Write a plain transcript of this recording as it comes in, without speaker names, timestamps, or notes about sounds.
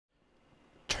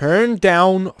Turned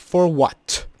down for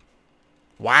what?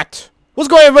 What? What's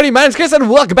going on, everybody? My name's Chris, and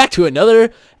welcome back to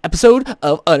another episode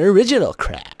of Unoriginal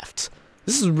Craft.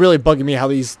 This is really bugging me how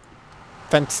this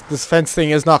fence thing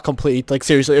is not complete. Like,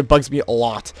 seriously, it bugs me a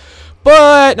lot.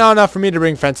 But not enough for me to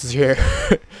bring fences here.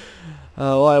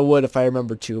 Well, I would if I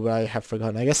remembered to, but I have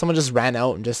forgotten. I guess someone just ran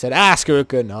out and just said, screw it,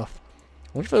 good enough. I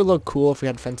wonder if it would look cool if we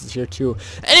had fences here too.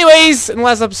 Anyways, in the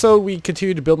last episode, we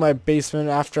continued to build my basement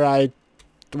after I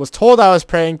was told I was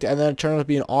pranked, and then it turned out to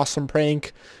be an awesome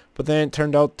prank. But then it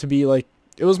turned out to be like,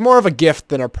 it was more of a gift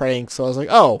than a prank. So I was like,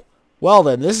 oh, well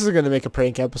then, this is going to make a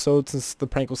prank episode since the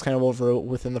prank was kind of over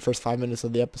within the first 5 minutes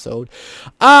of the episode.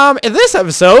 In this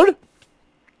episode,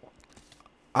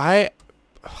 I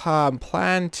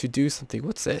plan to do something.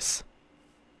 What's this?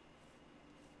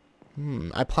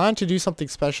 I plan to do something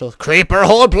special. Creeper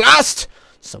hole blast!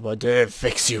 Someone did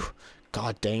fix you.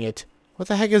 God dang it. What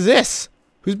the heck is this?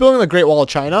 Who's building the Great Wall of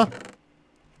China?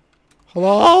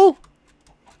 Hello?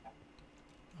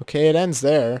 Okay, it ends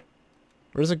there.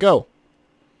 Where does it go?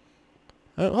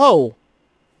 Oh.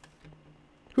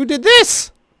 Who did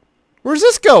this? Where does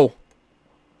this go?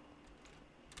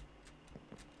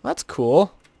 That's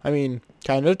cool. I mean,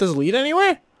 kind of. Does it lead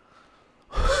anywhere?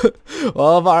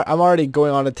 Well, I'm already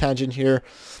going on a tangent here.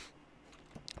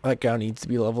 That ground needs to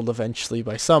be leveled eventually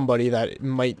by somebody that it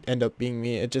might end up being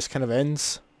me. It just kind of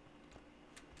ends.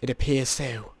 It appears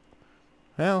so.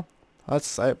 Well,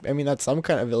 I mean, that's some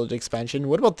kind of village expansion.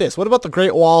 What about this? What about the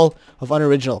Great Wall of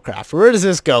Unoriginal Craft? Where does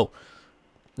this go?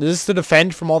 Is this to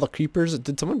defend from all the creepers?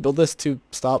 Did someone build this to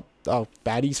stop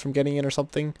baddies from getting in or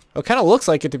something? It kind of looks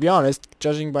like it, to be honest,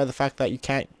 judging by the fact that you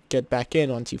can't get back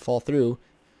in once you fall through.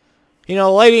 You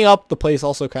know, lighting up the place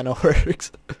also kind of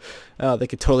works. They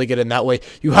could totally get in that way.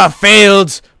 You have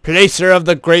failed, placer of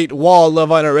the Great Wall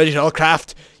of Unoriginal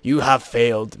Craft. You have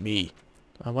failed me.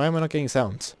 Why am I not getting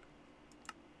sounds?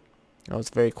 Oh, it's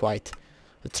very quiet.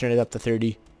 Let's turn it up to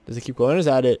 30. Does it keep going? Is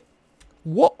that it?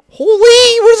 What?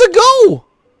 Holy! Where does it go?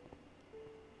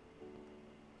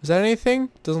 Is that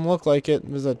anything? Doesn't look like it.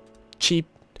 There's a sheep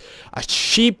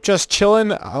just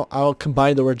chilling. I'll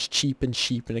combine the words cheap and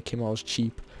sheep, and it came out as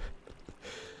cheap.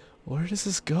 Where does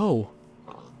this go?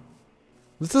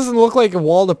 This doesn't look like a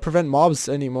wall to prevent mobs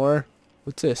anymore.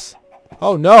 What's this?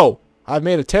 Oh no! I've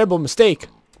made a terrible mistake.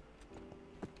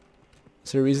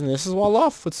 Is there a reason this is walled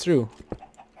off? What's through?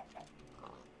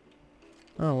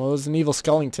 Oh, well, it was an evil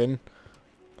skeleton.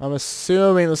 I'm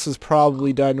assuming this was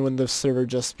probably done when the server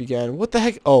just began. What the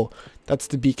heck? Oh, that's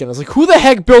the beacon. I was like, who the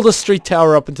heck built a straight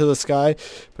tower up into the sky?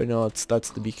 But no,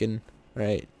 that's the beacon.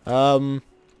 Right. Let's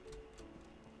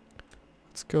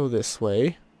go this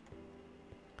way.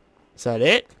 Is that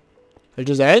it? It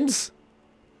just ends?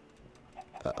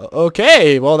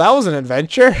 Okay, well, that was an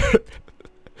adventure.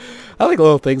 I like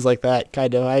little things like that,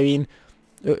 kind of. I mean,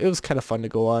 it was kind of fun to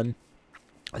go on.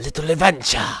 A little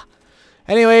adventure.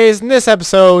 Anyways, in this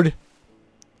episode,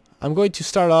 I'm going to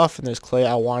start off, and there's clay.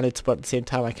 I want it, but at the same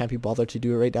time, I can't be bothered to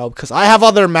do it right now because I have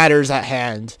other matters at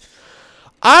hand.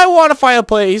 I want to find a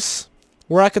place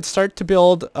where I could start to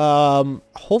build,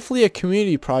 hopefully a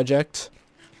community project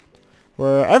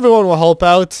where everyone will help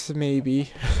out,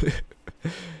 maybe.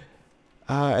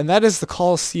 And that is the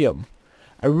Coliseum.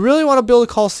 I really want to build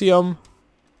a Coliseum.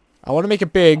 I want to make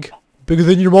it big. Bigger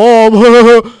than your mom.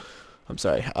 I'm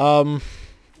sorry. I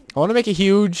want to make it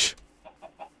huge.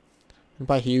 And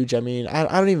by huge, I mean, I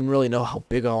don't even really know how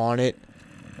big I want it.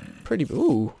 Pretty,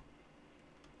 ooh.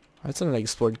 That's an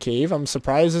unexplored cave. I'm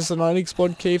surprised there's an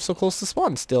unexplored cave so close to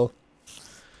spawn still.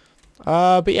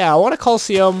 But yeah, I want a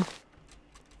Coliseum.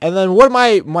 And then what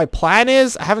my plan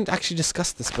is, I haven't actually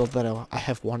discussed this build that I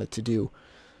have wanted to do.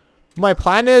 My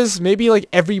plan is maybe like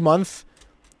every month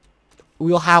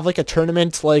we'll have like a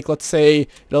tournament. Like, let's say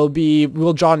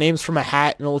we'll draw names from a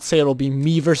hat, and let's say it'll be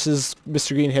me versus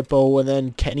Mr. Green Hippo, and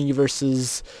then Kenny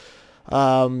versus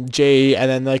Jay, and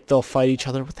then like they'll fight each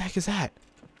other. What the heck is that?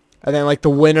 And then like the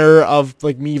winner of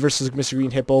like me versus Mr.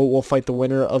 Green Hippo will fight the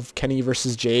winner of Kenny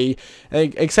versus Jay,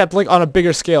 except like on a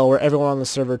bigger scale where everyone on the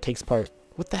server takes part.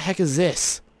 What the heck is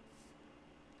this?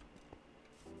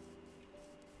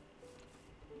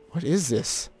 What is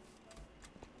this?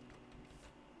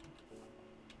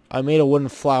 I made a wooden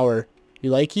flower.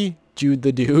 You likey? Jude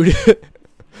the dude.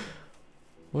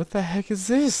 What the heck is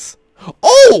this?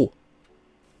 Oh!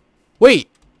 Wait.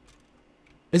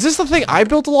 Is this the thing I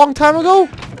built a long time ago?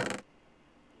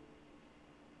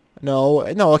 No,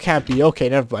 it can't be. Okay,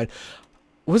 never mind.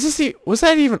 Was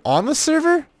that even on the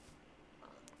server?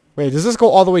 Wait, does this go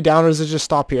all the way down or does it just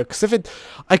stop here? Because if it...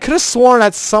 I could have sworn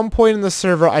at some point in the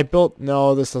server I built...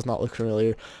 No, this does not look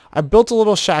familiar. I built a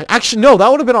little shack. Actually, no, that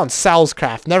would have been on Sal's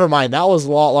Craft. Never mind. That was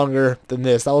a lot longer than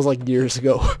this. That was like years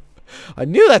ago. I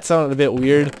knew that sounded a bit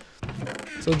weird.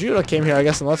 So Judah came here, I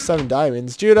guess, and left 7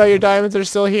 diamonds. Judah, your diamonds are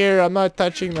still here. I'm not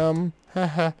touching them.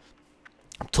 Haha.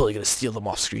 I'm totally going to steal them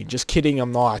off screen. Just kidding,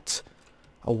 I'm not.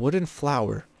 A wooden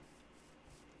flower.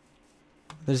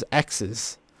 There's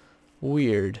X's.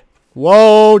 Weird.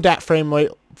 Whoa, that frame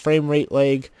rate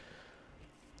lag.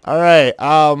 Alright,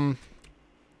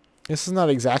 this is not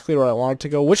exactly where I want it to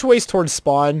go. Which way's towards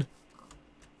spawn?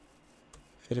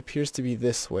 It appears to be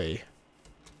this way.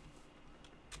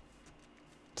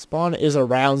 Spawn is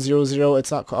around 0, 0.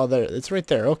 It's not... Oh, there. It's right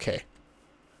there. Okay.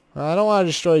 Well, I don't want to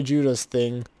destroy Judah's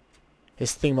thing.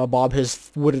 His thingamabob,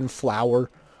 his wooden flower.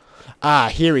 Ah,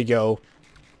 here we go.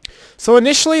 So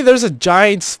initially, there's a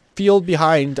giant field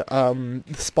behind the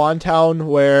spawn town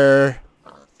where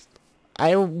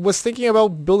I was thinking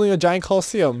about building a giant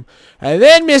coliseum. And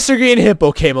then Mr. Green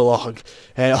Hippo came along.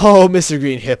 And oh, Mr.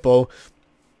 Green Hippo.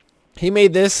 He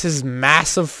made this his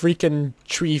massive freaking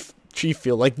tree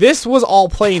field. Like, this was all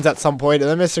plains at some point, and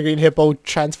then Mr. Green Hippo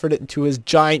transferred it into his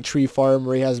giant tree farm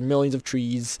where he has millions of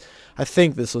trees. I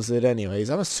think this was it anyways.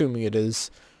 I'm assuming it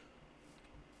is.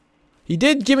 He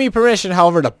did give me permission,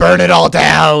 however, to burn it all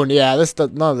down. Yeah,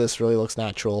 none of this really looks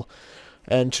natural.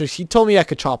 And he told me I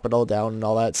could chop it all down and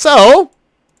all that. So,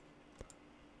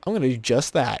 I'm going to do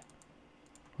just that.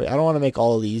 Wait, I don't want to make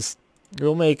all of these.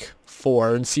 We'll make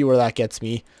 4 and see where that gets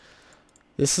me.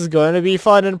 This is going to be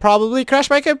fun and probably crash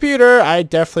my computer. I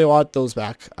definitely want those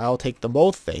back. I'll take them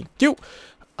both. Thank you.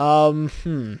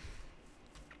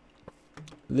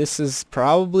 This is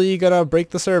probably going to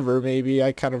break the server, maybe.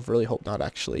 I kind of really hope not,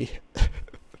 actually.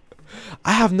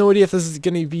 I have no idea if this is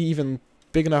going to be even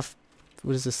big enough.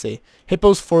 What does this say?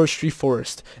 Hippo's Forestry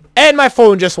Forest. And my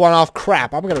phone just went off.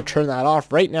 Crap. I'm going to turn that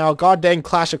off right now. God dang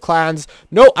Clash of Clans.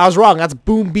 No, I was wrong. That's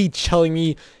Boom Beach telling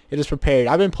me it is prepared.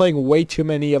 I've been playing way too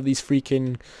many of these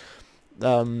freaking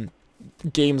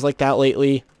games like that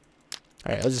lately.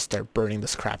 Alright, let's just start burning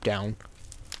this crap down.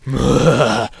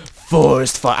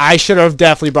 Forest fire. I should have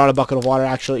definitely brought a bucket of water,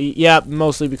 actually. Yeah,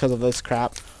 mostly because of this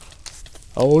crap.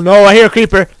 Oh no, I hear a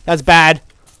creeper. That's bad.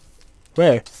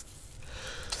 Where?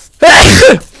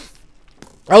 That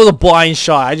was a blind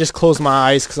shot. I just closed my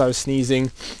eyes because I was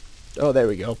sneezing. Oh, there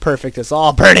we go. Perfect. It's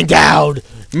all burning down.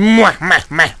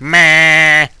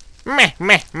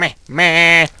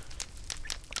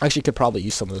 Actually, could probably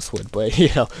use some of this wood, but you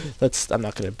know, I'm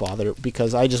not gonna bother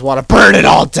because I just want to burn it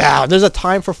all down. There's a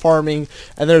time for farming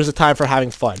and there's a time for having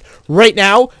fun. Right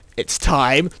now, it's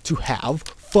time to have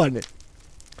fun,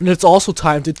 and it's also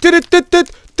time to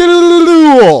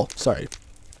sorry,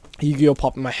 Yu-Gi-Oh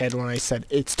popped in my head when I said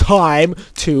it's time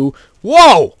to.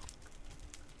 Whoa!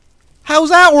 How's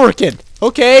that working?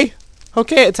 Okay,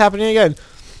 it's happening again.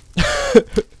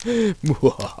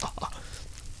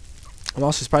 I'm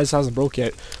also surprised it hasn't broke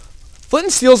yet. Flint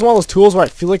and steel is one of those tools where I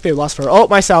feel like they last for... Oh,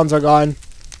 my sounds are gone.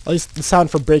 At least the sound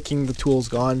for breaking the tool's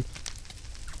gone.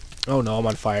 Oh no, I'm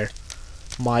on fire.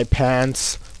 My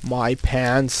pants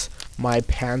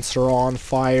are on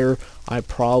fire. I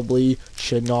probably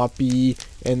should not be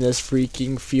in this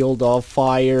freaking field of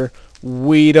fire.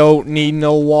 We don't need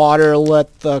no water.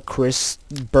 Let the Chris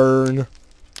burn.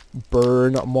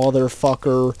 Burn,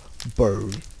 motherfucker.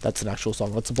 Burn. That's an actual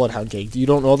song. That's the Bloodhound Gang. You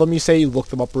don't know them, you say? Look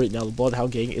them up right now. The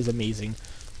Bloodhound Gang is amazing.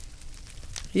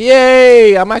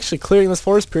 Yay! I'm actually clearing this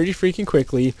forest pretty freaking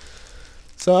quickly.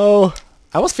 So,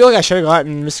 I almost feel like I should have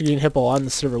gotten Mr. Green Hippo on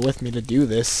the server with me to do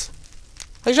this.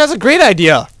 Actually, that's a great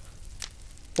idea!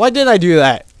 Why didn't I do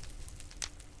that?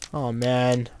 Oh,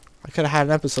 man. I could have had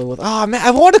an episode with... Oh, man. I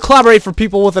wanted to collaborate for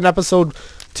people with an episode,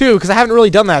 too, because I haven't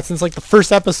really done that since, like, the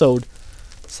first episode.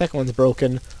 The second one's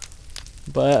broken.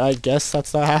 But I guess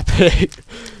that's not happening.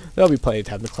 There'll be plenty of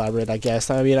time to collaborate, I guess.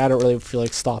 I mean, I don't really feel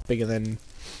like stopping and then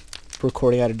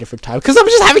recording at a different time. Because I'm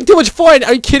just having too much fun.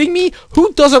 Are you kidding me?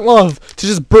 Who doesn't love to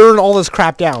just burn all this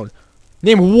crap down?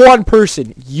 Name one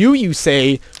person. You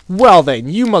say. Well, then.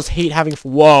 You must hate having...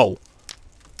 Whoa.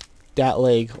 That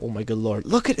leg. Oh, my good lord.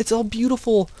 Look at it's all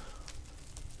beautiful.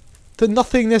 The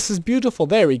nothingness is beautiful.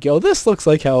 There we go. This looks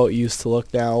like how it used to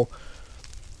look now.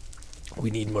 We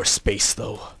need more space,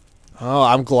 though. Oh,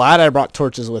 I'm glad I brought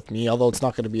torches with me, although it's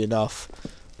not going to be enough.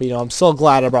 But, you know, I'm so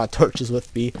glad I brought torches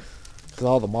with me. Because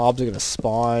all the mobs are going to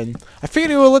spawn. I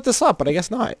figured it would lit this up, but I guess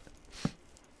not.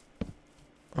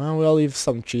 Well, we'll leave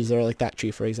some trees there, like that tree,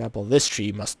 for example. This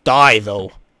tree must die,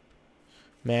 though.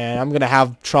 Man, I'm going to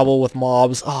have trouble with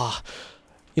mobs. Ah,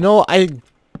 you know, I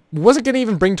wasn't gonna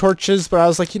even bring torches, but I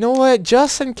was like, you know what,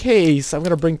 just in case, I'm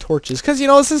gonna bring torches, because, you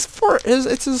know,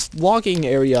 it's his logging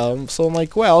area, so I'm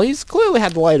like, well, he's clearly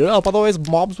had to light it up, otherwise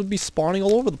mobs would be spawning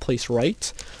all over the place,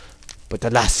 right? But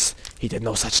alas, he did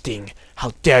no such thing.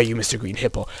 How dare you, Mr. Green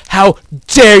Hippo? How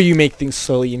dare you make things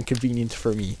so inconvenient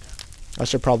for me? I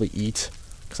should probably eat,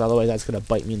 because otherwise that's gonna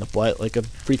bite me in the butt, like a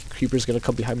freaking creeper's gonna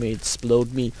come behind me and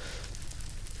explode me.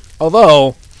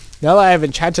 Although, now that I have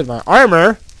enchanted my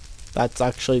armor, that's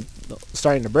actually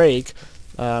starting to break,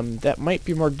 that might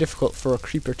be more difficult for a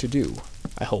creeper to do.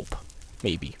 I hope.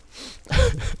 Maybe.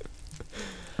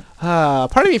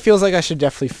 Part of me feels like I should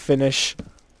definitely finish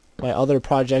my other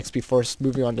projects before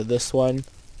moving on to this one.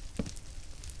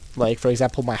 Like, for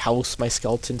example, my house, my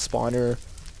skeleton spawner.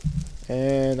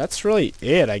 And that's really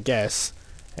it, I guess.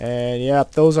 And, yeah,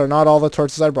 those are not all the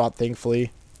torches I brought,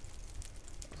 thankfully.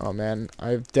 Oh, man.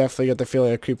 I've definitely got the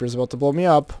feeling a creeper's about to blow me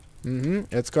up.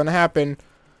 It's gonna happen.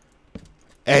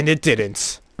 And it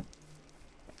didn't.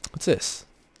 What's this?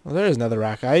 Well, there is another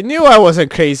rack. I knew I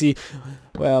wasn't crazy.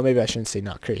 Well, maybe I shouldn't say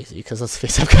not crazy, because let's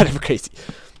face it, I'm kind of crazy.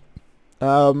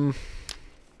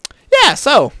 Yeah,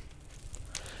 so.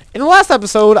 In the last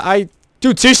episode,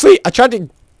 Dude, seriously? I tried to...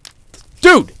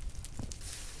 Dude!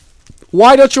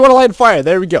 Why don't you want to light a fire?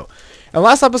 There we go. In the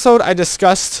last episode, I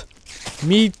discussed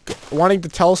me wanting to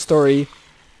tell a story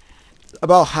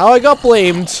about how I got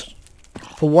blamed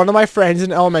for one of my friends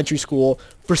in elementary school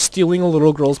for stealing a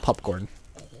little girl's popcorn.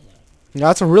 Now,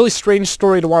 that's a really strange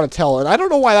story to want to tell, and I don't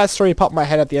know why that story popped in my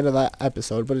head at the end of that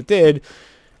episode, but it did.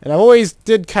 And I always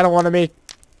did kind of want to make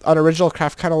Unoriginal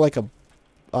Craft kind of like a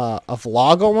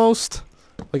vlog almost,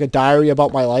 like a diary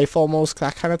about my life almost,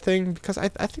 that kind of thing, because I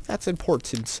think that's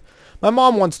important. My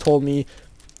mom once told me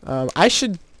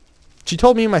she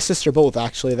told me and my sister both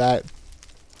actually that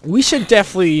we should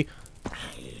definitely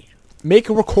make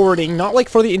a recording, not like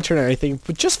for the internet or anything,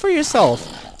 but just for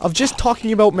yourself, of just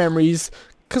talking about memories,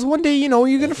 because one day, you know,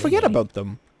 you're going to forget about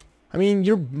them. I mean,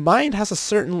 your mind has a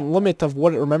certain limit of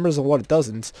what it remembers and what it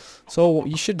doesn't, so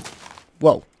you should...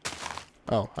 Whoa.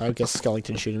 Oh, I guess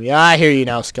Skellington shooting me. I hear you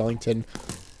now, Skellington.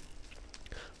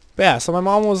 But yeah, so my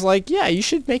mom was like, yeah, you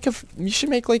should make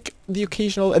like the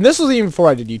occasional, and this was even before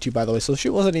I did YouTube, by the way, so she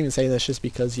wasn't even saying this just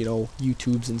because, you know,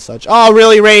 YouTubes and such. Oh,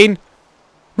 really, Rain?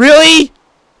 Really?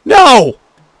 No!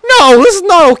 No, this is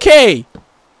not okay!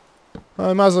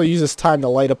 I might as well use this time to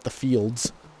light up the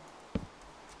fields.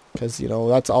 Because, you know,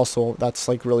 that's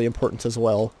like really important as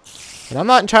well. And I'm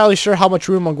not entirely sure how much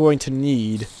room I'm going to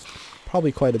need.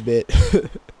 Probably quite a bit.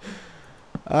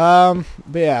 But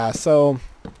yeah, so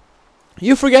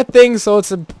you forget things, so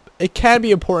it can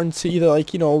be important to either,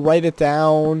 like, you know, write it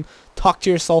down, talk to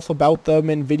yourself about them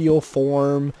in video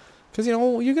form, because, you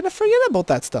know, you're gonna forget about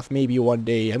that stuff maybe one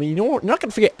day. I mean, you're not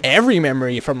gonna forget every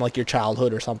memory from, like, your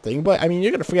childhood or something, but I mean,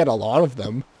 you're gonna forget a lot of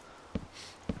them.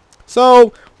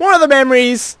 So one of the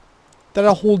memories that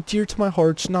I hold dear to my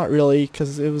heart, not really,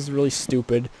 because it was really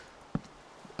stupid,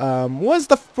 was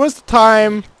the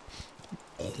time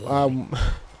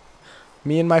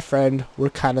me and my friend were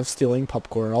kind of stealing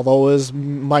popcorn, although it was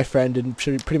my friend and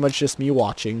pretty much just me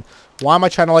watching. Why am I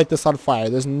trying to light this on fire?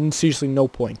 There's seriously no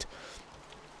point.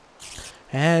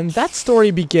 And that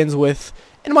story begins with,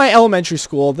 in my elementary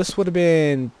school, this would have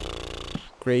been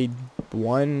grade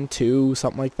 1, 2,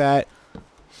 something like that.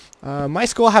 My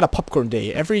school had a popcorn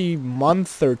day every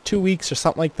month or 2 weeks or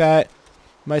something like that.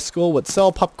 My school would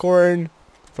sell popcorn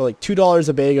for like $2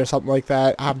 a bag or something like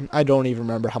that. I don't even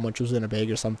remember how much was in a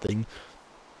bag or something.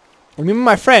 I mean,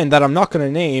 my friend that I'm not going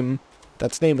to name,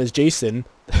 that's name is Jason,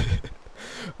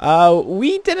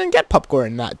 we didn't get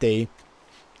popcorn that day.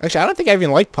 Actually, I don't think I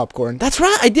even liked popcorn. That's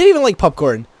right, I didn't even like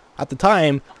popcorn at the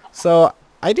time. So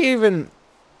I didn't even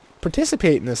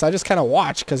participate in this. I just kind of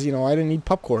watched because, you know, I didn't need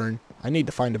popcorn. I need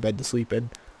to find a bed to sleep in.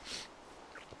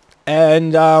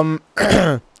 And,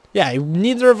 yeah,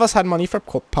 neither of us had money for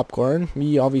popcorn.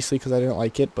 Me, obviously, because I didn't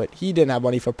like it, but he didn't have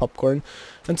money for popcorn.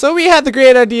 And so we had the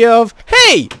great idea of,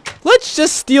 hey, let's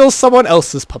just steal someone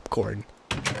else's popcorn.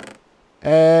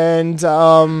 And,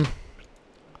 I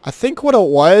think what it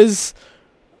was,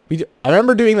 I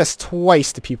remember doing this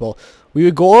twice to people. We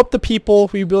would go up to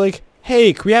people, we'd be like,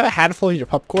 hey, can we have a handful of your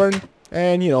popcorn?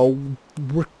 And, you know,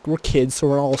 we're kids, so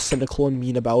we're all cynical and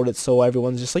mean about it, so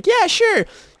everyone's just like, yeah, sure,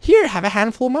 here, have a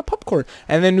handful of my popcorn.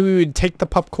 And then we would take the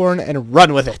popcorn and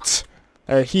run with it.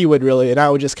 Or he would really, and I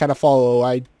would just kind of follow.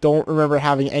 I don't remember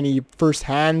having any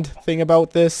first-hand thing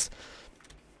about this.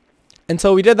 And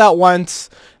so we did that once,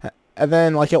 and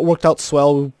then, like, it worked out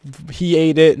swell. He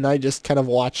ate it, and I just kind of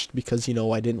watched because, you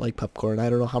know, I didn't like popcorn. I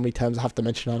don't know how many times I have to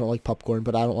mention I don't like popcorn,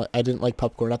 but I didn't like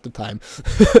popcorn at the time.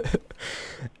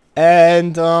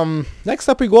 And next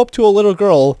up we go up to a little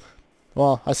girl.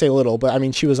 Well, I say little, but I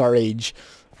mean she was our age.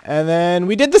 And then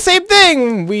we did the same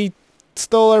thing. We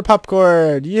stole her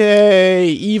popcorn. Yay!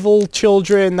 Evil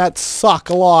children that suck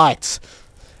a lot.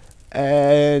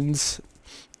 And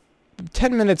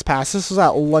 10 minutes passed. This was at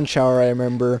lunch hour, I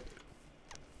remember.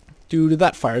 Dude, did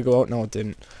that fire go out? No, it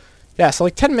didn't. Yeah, so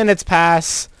like 10 minutes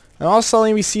pass. And all of a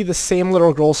sudden we see the same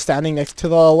little girl standing next to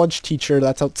the lunch teacher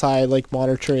that's outside, like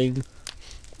monitoring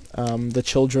the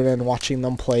children and watching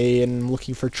them play and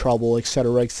looking for trouble,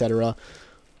 etc., etc.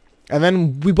 And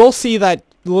then we both see that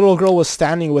the little girl was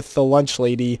standing with the lunch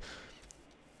lady.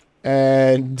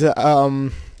 And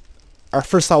our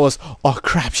first thought was, oh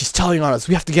crap, she's telling on us.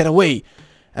 We have to get away.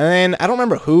 And then, I don't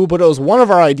remember who, but it was one of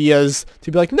our ideas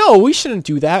to be like, no, we shouldn't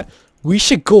do that. We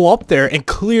should go up there and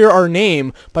clear our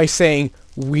name by saying,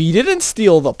 we didn't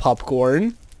steal the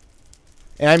popcorn.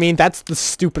 And I mean, that's the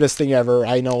stupidest thing ever.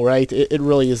 I know, right? It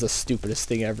really is the stupidest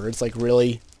thing ever. It's like,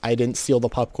 really? I didn't steal the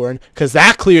popcorn? Because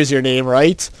that clears your name,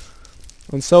 right?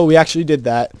 And so we actually did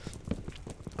that.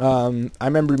 I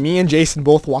remember me and Jason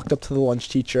both walked up to the lunch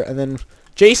teacher. And then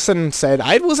Jason said,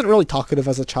 I wasn't really talkative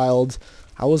as a child.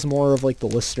 I was more of like the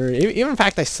listener. Even in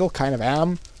fact, I still kind of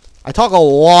am. I talk a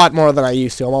lot more than I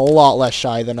used to. I'm a lot less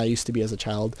shy than I used to be as a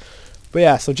child. But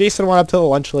yeah, so Jason went up to the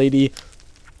lunch lady.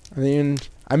 And then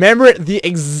I remember it the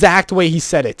exact way he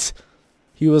said it.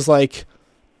 He was like,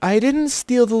 I didn't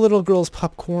steal the little girl's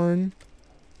popcorn.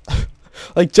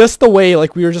 Like just the way,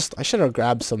 like we were just, I should have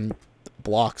grabbed some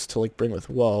blocks to like bring with,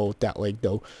 whoa, that leg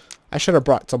though. I should have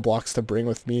brought some blocks to bring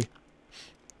with me.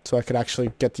 So I could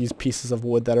actually get these pieces of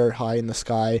wood that are high in the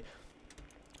sky.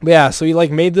 But yeah, so he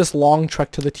like made this long trek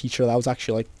to the teacher. That was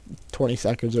actually like 20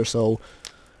 seconds or so.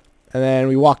 And then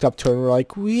we walked up to her and we're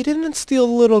like, we didn't steal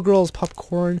the little girl's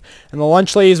popcorn. And the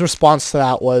lunch lady's response to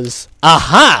that was,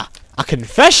 aha, a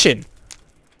confession.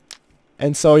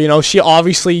 And so, you know, she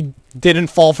obviously didn't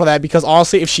fall for that, because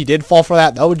honestly, if she did fall for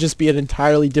that, that would just be an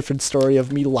entirely different story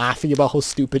of me laughing about how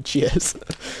stupid she is.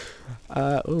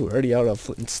 Ooh, already out of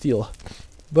flint and steel.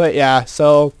 But yeah,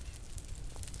 so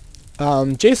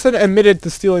Jason admitted to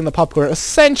stealing the popcorn,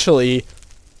 essentially,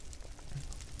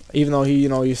 even though he, you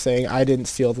know, he's saying, I didn't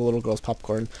steal the little girl's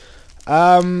popcorn.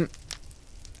 And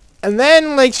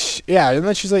then, like, yeah, and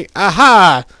then she's like,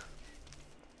 aha!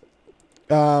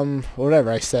 Whatever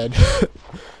I said.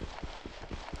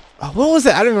 What was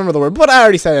it? I don't remember the word, but I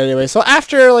already said it anyway. So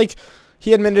after, like,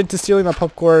 he admitted to stealing the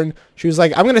popcorn, she was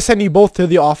like, I'm going to send you both to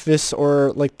the office,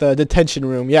 or, like, the detention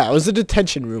room. Yeah, it was the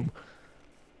detention room.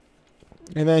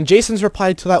 And then Jason's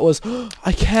reply to that was,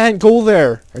 I can't go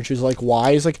there. And she was like,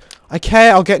 why? He's like, I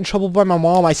can't. I'll get in trouble by my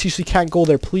mom. I seriously can't go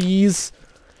there, please.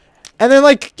 And then,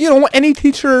 like, you know, any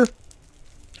teacher,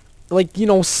 like, you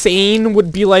know, sane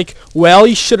would be like, well,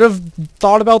 you should have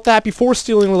thought about that before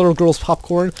stealing a little girl's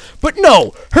popcorn. But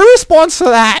no, her response to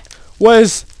that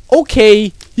was,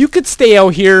 okay, you could stay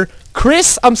out here.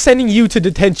 Chris, I'm sending you to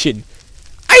detention.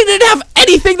 I didn't have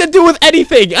anything to do with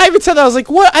anything. I even said that. I was like,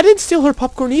 what? I didn't steal her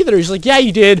popcorn either. He's like, yeah,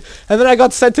 you did. And then I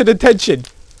got sent to detention.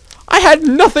 I had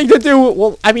nothing to do.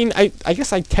 Well, I mean, I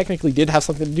guess I technically did have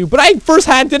something to do, but I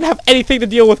firsthand didn't have anything to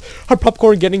deal with her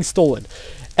popcorn getting stolen.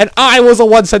 And I was the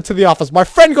one sent to the office. My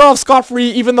friend got off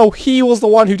scot-free, even though he was the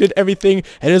one who did everything.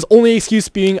 And his only excuse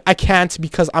being, I can't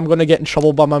because I'm going to get in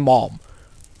trouble by my mom.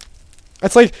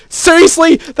 It's like,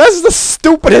 seriously? That's the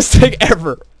stupidest thing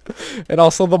ever. And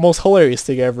also the most hilarious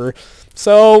thing ever.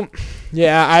 So,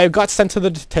 yeah, I got sent to the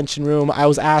detention room. I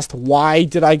was asked, why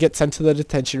did I get sent to the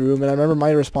detention room? And I remember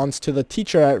my response to the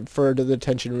teacher for the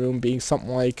detention room being something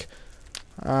like,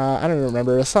 I don't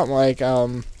remember, something like,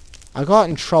 I got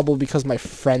in trouble because my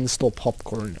friend stole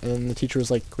popcorn. And then the teacher was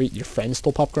like, wait, your friend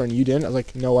stole popcorn and you didn't? I was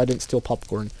like, no, I didn't steal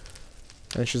popcorn.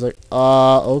 And she's like,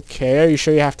 okay, are you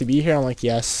sure you have to be here? I'm like,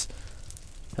 yes.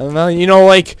 And then, you know,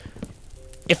 like,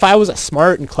 if I was a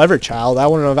smart and clever child, I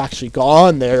wouldn't have actually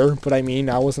gone there. But I mean,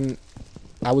 I was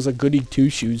a goody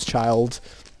two-shoes child.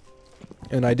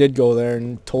 And I did go there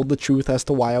and told the truth as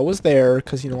to why I was there.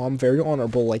 Because, you know, I'm very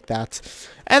honorable like that.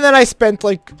 And then I spent,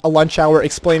 like, a lunch hour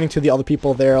explaining to the other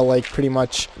people there, like, pretty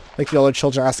much, like, the other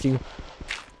children asking,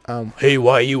 hey,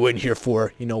 why are you in here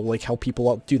for? You know, like, how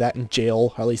people do that in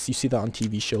jail. Or at least you see that on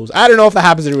TV shows. I don't know if that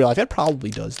happens in real life. It probably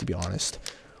does, to be honest.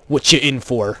 What you in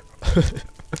for?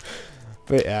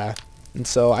 But yeah, and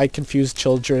so I confused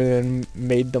children and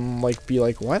made them like be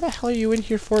like, why the hell are you in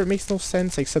here for? It makes no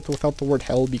sense, except without the word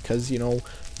hell, because, you know,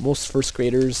 most first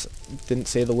graders didn't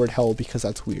say the word hell because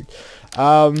that's weird.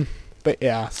 But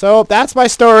yeah, so that's my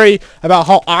story about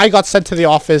how I got sent to the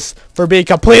office for being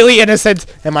completely innocent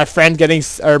and my friend getting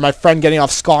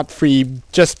off scot-free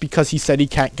just because he said he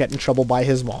can't get in trouble by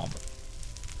his mom.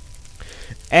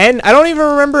 And I don't even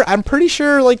remember, I'm pretty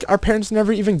sure, like, our parents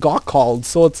never even got called.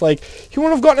 So it's like, he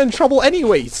wouldn't have gotten in trouble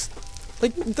anyways.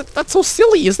 Like, that's so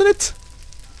silly, isn't it?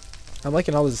 I'm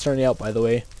liking how this is turning out, by the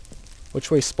way. Which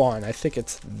way spawn? I think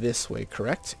it's this way,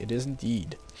 correct? It is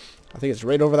indeed. I think it's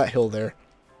right over that hill there.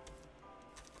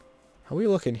 How are we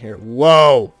looking here?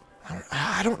 Whoa!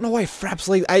 I don't know why Fraps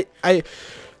legs...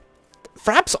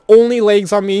 Fraps only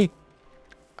legs on me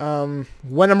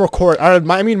when I'm recording.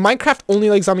 I mean, Minecraft only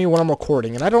legs on me when I'm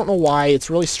recording. And I don't know why. It's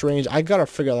really strange. I gotta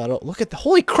figure that out. Look at the...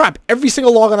 Holy crap! Every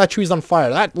single log on that tree is on fire.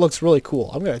 That looks really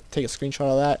cool. I'm gonna take a screenshot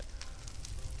of that.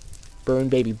 Burn,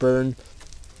 baby, burn.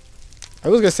 I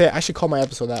was gonna say I should call my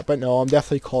episode that, but no, I'm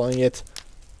definitely calling it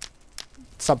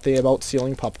something about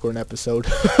stealing popcorn episode.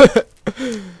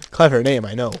 Clever name,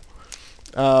 I know.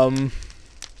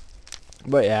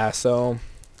 But yeah, so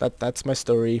that's my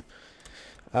story.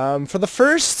 For the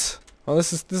first, well,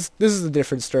 this is a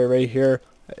different story right here.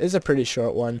 It's a pretty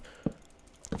short one.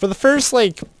 For the first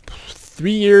like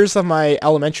 3 years of my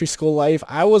elementary school life,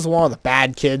 I was one of the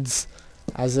bad kids.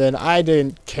 As in, I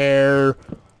didn't care.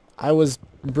 I was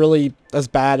really as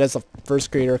bad as a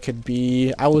first grader could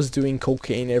be. I was doing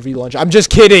cocaine every lunch. I'm just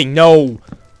kidding. No,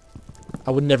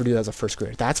 I would never do that as a first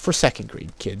grader. That's for second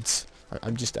grade kids.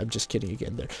 I'm just kidding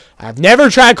again there. I've never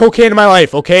tried cocaine in my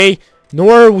life, okay?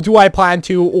 Nor do I plan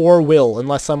to or will,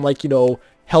 unless I'm like, you know,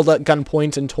 held at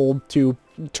gunpoint and told to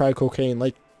try cocaine.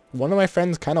 Like, one of my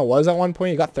friends kind of was at one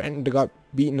point. He got threatened to got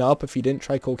beaten up if he didn't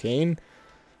try cocaine.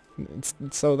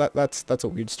 So that's a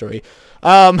weird story.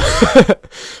 But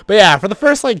yeah, for the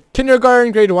first like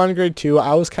kindergarten, grade 1, grade 2,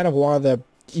 I was kind of one of the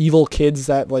evil kids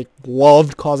that like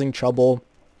loved causing trouble.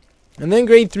 And then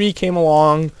grade 3 came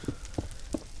along,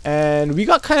 and we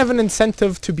got kind of an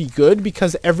incentive to be good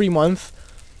because every month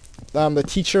the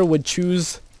teacher would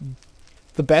choose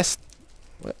the best.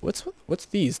 What's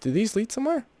these? Do these lead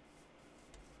somewhere?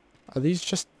 Are these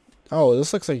just... Oh,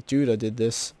 this looks like Judah did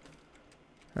this.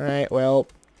 Alright, well,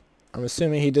 I'm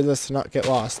assuming he did this to not get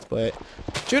lost, but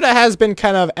Judah has been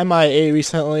kind of MIA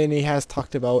recently, and he has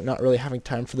talked about not really having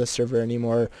time for the server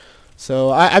anymore.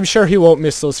 So I'm sure he won't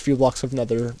miss those few blocks of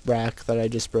nether rack that I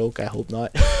just broke. I hope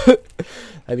not.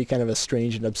 That'd be kind of a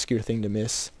strange and obscure thing to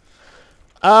miss.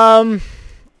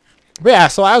 But yeah,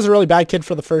 so I was a really bad kid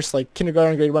for the first like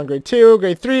kindergarten, grade 1, grade 2,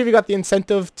 grade 3. We got the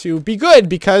incentive to be good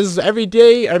because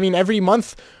every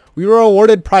month we were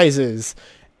awarded prizes.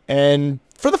 And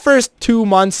for the first 2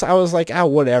 months, I was like, ah,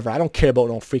 whatever. I don't care about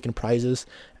no freaking prizes.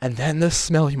 And then the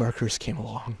smelly markers came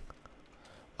along.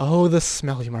 Oh, the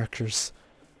smelly markers.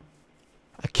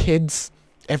 A kid's,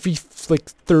 every like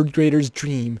third grader's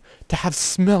dream to have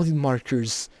smelly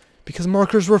markers. Because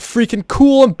markers were freaking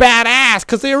cool and badass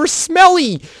because they were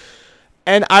smelly.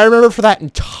 And I remember for that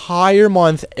entire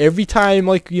month, every time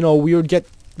like, you know, we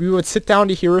would sit down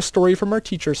to hear a story from our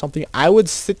teacher or something, I would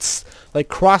sit like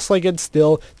cross-legged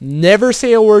still, never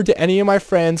say a word to any of my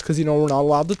friends because, you know, we're not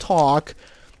allowed to talk.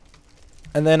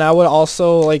 And then I would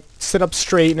also like sit up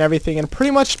straight and everything and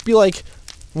pretty much be like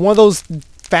one of those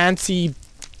fancy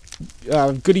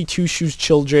goody two-shoes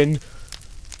children,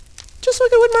 just so I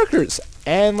could win markers.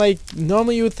 And like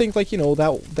normally you would think like, you know,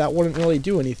 that wouldn't really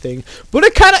do anything, but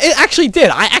it actually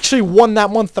did. I actually won that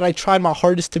month that I tried my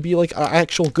hardest to be like an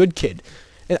actual good kid.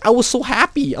 And I was so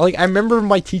happy. Like, I remember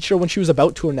my teacher, when she was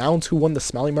about to announce who won the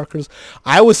smelly markers,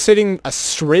 I was sitting as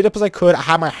straight up as I could. I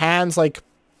had my hands, like,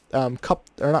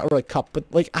 cupped, or not really cupped, but,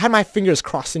 like, I had my fingers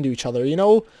crossed into each other, you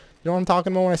know? You know what I'm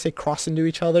talking about when I say crossed into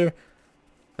each other?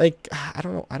 Like, I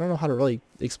don't know how to really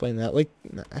explain that. Like,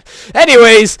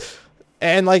 anyways,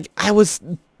 and, like,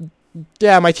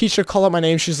 yeah, my teacher called out my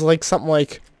name. She's like, something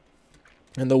like,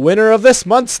 and the winner of this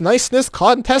month's niceness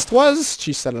contest was...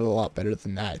 She said it a lot better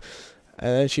than that. And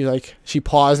then she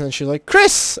paused and she's like,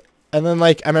 Chris! And then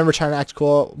like, I remember trying to act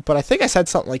cool, but I think I said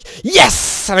something like,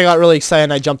 yes! And I got really excited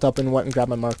and I jumped up and went and grabbed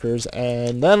my markers.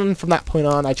 And then from that point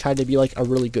on, I tried to be like a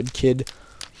really good kid.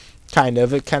 Kind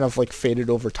of. It kind of like faded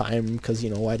over time because,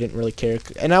 you know, I didn't really care.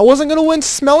 And I wasn't going to win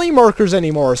smelly markers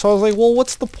anymore. So I was like, well,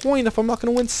 what's the point if I'm not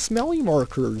going to win smelly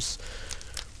markers?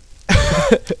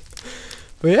 But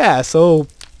yeah, so,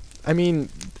 I mean...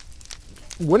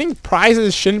 winning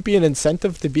prizes shouldn't be an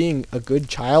incentive to being a good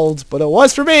child, but it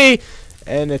was for me,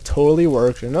 and it totally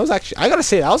worked. And it was actually, I gotta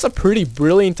say, that was a pretty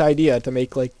brilliant idea to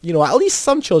make, like, you know, at least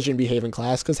some children behave in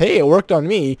class, because, hey, it worked on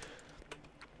me.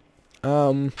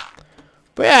 But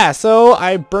yeah, so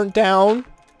I burnt down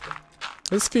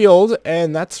this field,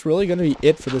 and that's really gonna be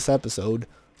it for this episode.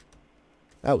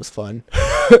 That was fun.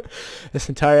 This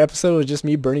entire episode was just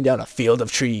me burning down a field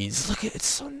of trees. Look at it, it's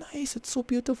so nice, it's so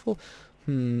beautiful.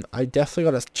 I definitely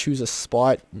gotta choose a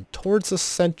spot towards the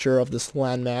center of this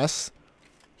landmass.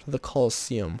 for the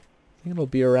Coliseum? I think it'll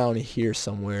be around here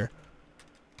somewhere.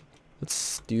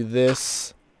 Let's do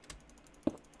this.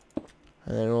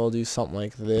 And then we'll do something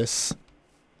like this.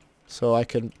 So I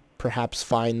could perhaps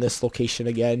find this location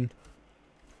again.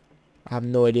 I have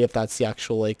no idea if that's the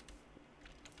actual, like,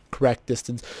 correct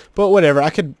distance. But whatever, I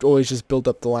could always just build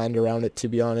up the land around it, to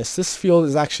be honest. This field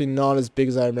is actually not as big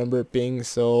as I remember it being,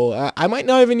 so I might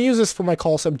not even use this for my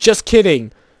Coliseum. Just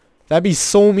kidding! That'd be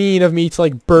so mean of me to,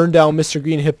 like, burn down Mr.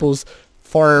 Green Hippo's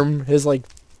farm, his, like,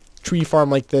 tree farm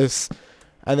like this,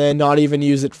 and then not even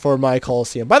use it for my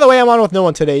Coliseum. By the way, I'm on with no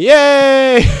one today.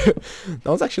 Yay!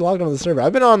 No one's actually logged onto the server.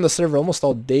 I've been on the server almost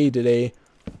all day today.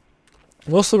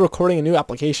 I'm also recording a new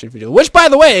application video, which, by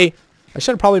the way, I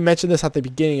should have probably mentioned this at the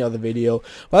beginning of the video.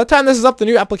 By the time this is up, the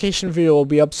new application video will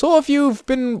be up. So if you've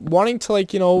been wanting to,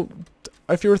 like, you know,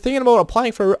 if you were thinking about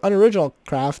applying for Unoriginal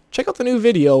Craft, check out the new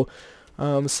video.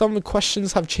 Some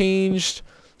questions have changed.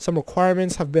 Some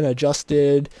requirements have been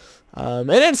adjusted.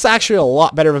 And it's actually a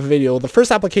lot better of a video. The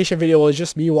first application video was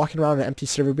just me walking around an empty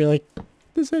server being like,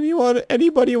 does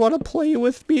anybody want to play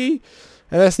with me?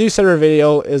 And this new server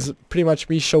video is pretty much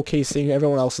me showcasing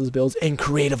everyone else's builds in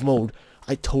creative mode.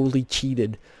 I totally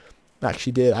cheated.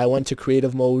 Actually did. I went to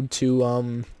creative mode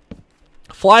to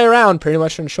fly around pretty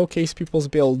much and showcase people's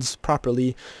builds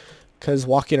properly. Because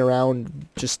walking around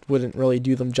just wouldn't really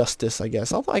do them justice, I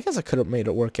guess. Although I guess I could have made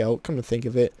it work out, come to think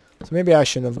of it. So maybe I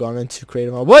shouldn't have gone into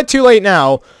creative mode. But too late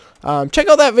now. Check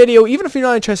out that video, even if you're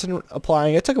not interested in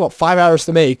applying. It took about 5 hours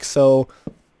to make, so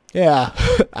yeah.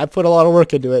 I put a lot of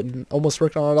work into it and almost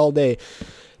worked on it all day.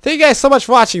 Thank you guys so much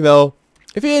for watching, though.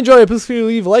 If you enjoyed it, please feel free to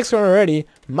leave a like if you haven't already.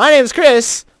 My name is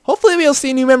Chris. Hopefully we'll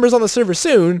see new members on the server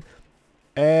soon.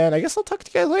 And I guess I'll talk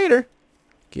to you guys later.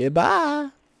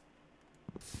 Goodbye.